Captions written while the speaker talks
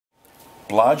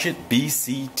Blodgett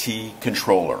BCT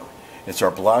controller. It's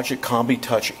our Blodgett Combi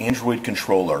Touch Android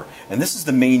controller, and this is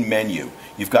the main menu.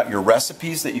 You've got your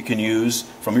recipes that you can use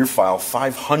from your file,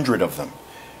 500 of them.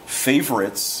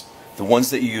 Favorites, the ones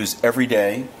that you use every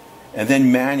day, and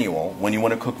then manual, when you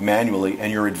want to cook manually,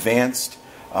 and your advanced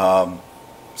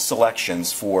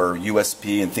selections for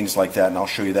USP and things like that, and I'll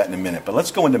show you that in a minute. But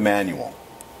let's go into manual.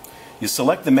 You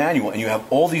select the manual and you have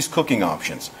all these cooking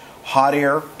options. Hot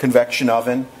air, convection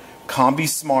oven, Combi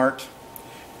Smart,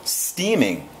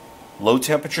 steaming, low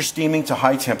temperature steaming to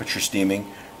high temperature steaming,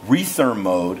 retherm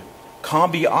mode,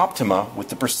 Combi Optima with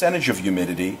the percentage of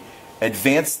humidity,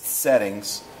 advanced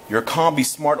settings. Your Combi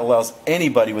Smart allows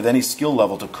anybody with any skill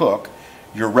level to cook,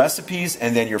 your recipes,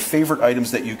 and then your favorite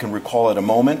items that you can recall at a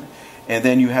moment. And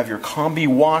then you have your Combi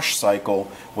wash cycle,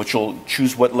 which will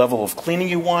choose what level of cleaning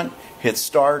you want, hit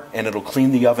start, and it'll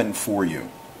clean the oven for you.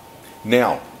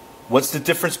 Now, what's the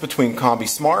difference between Combi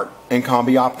Smart and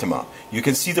Combi Optima? You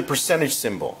can see the percentage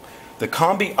symbol. The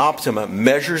Combi Optima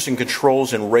measures and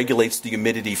controls and regulates the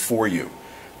humidity for you.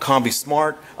 Combi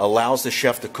Smart allows the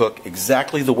chef to cook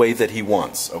exactly the way that he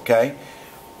wants, okay?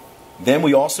 Then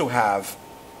we also have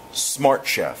Smart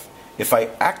Chef. If I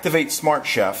activate Smart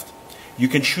Chef, you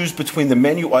can choose between the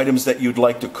menu items that you'd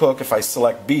like to cook. If I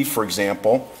select beef, for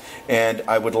example, and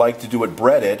I would like to do it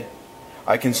breaded,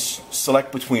 I can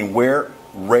select between rare,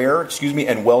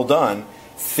 and well done,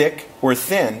 thick or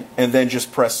thin, and then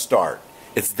just press start.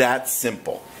 It's that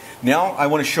simple. Now I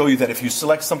want to show you that if you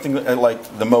select something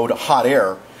like the mode hot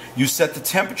air, you set the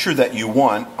temperature that you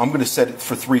want. I'm going to set it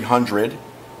for 300,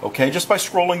 okay, just by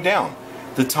scrolling down.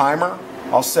 The timer,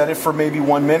 I'll set it for maybe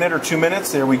 1 minute or 2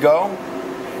 minutes. There we go.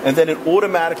 And then it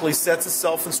automatically sets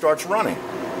itself and starts running.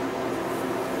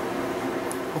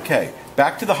 Okay,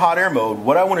 back to the hot air mode.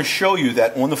 What I want to show you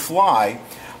that on the fly,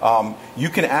 you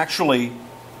can actually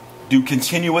do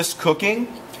continuous cooking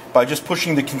by just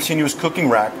pushing the continuous cooking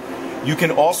rack. You can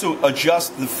also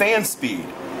adjust the fan speed,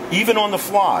 even on the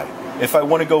fly. If I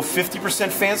want to go 50%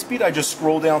 fan speed, I just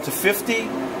scroll down to 50,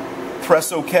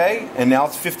 press OK, and now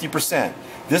it's 50%.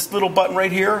 This little button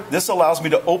right here, this allows me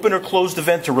to open or close the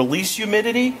vent to release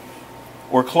humidity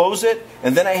or close it.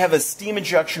 And then I have a steam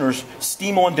injection or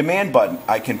steam on demand button.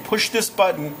 I can push this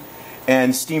button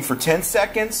and steam for 10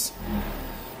 seconds,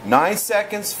 9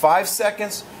 seconds, 5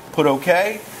 seconds, put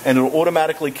OK, and it'll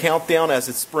automatically count down as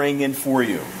it's spraying in for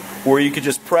you. Or you could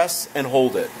just press and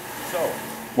hold it. So,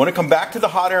 when I come back to the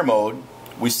hot air mode,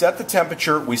 we set the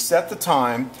temperature, we set the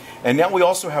time, and now we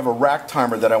also have a rack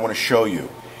timer that I want to show you.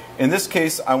 In this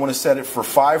case, I want to set it for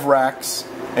 5 racks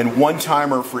and 1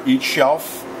 timer for each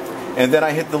shelf. And then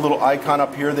I hit the little icon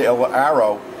up here, the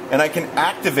arrow, and I can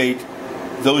activate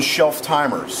those shelf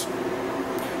timers.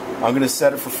 I'm going to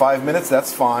set it for 5 minutes,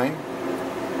 that's fine.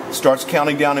 Starts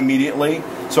counting down immediately.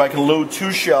 So I can load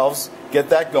 2 shelves, get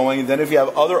that going. And then if you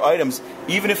have other items,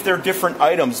 even if they're different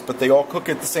items, but they all cook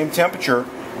at the same temperature,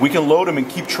 we can load them and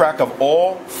keep track of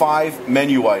all 5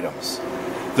 menu items.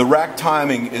 The rack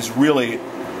timing is really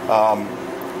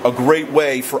a great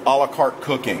way for a la carte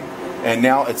cooking, and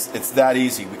now it's that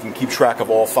easy. We can keep track of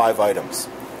all 5 items.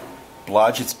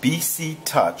 Blodgett's BC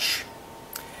Touch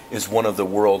is one of the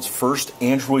world's first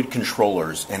Android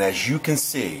controllers, and as you can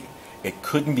see, it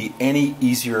couldn't be any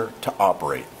easier to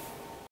operate.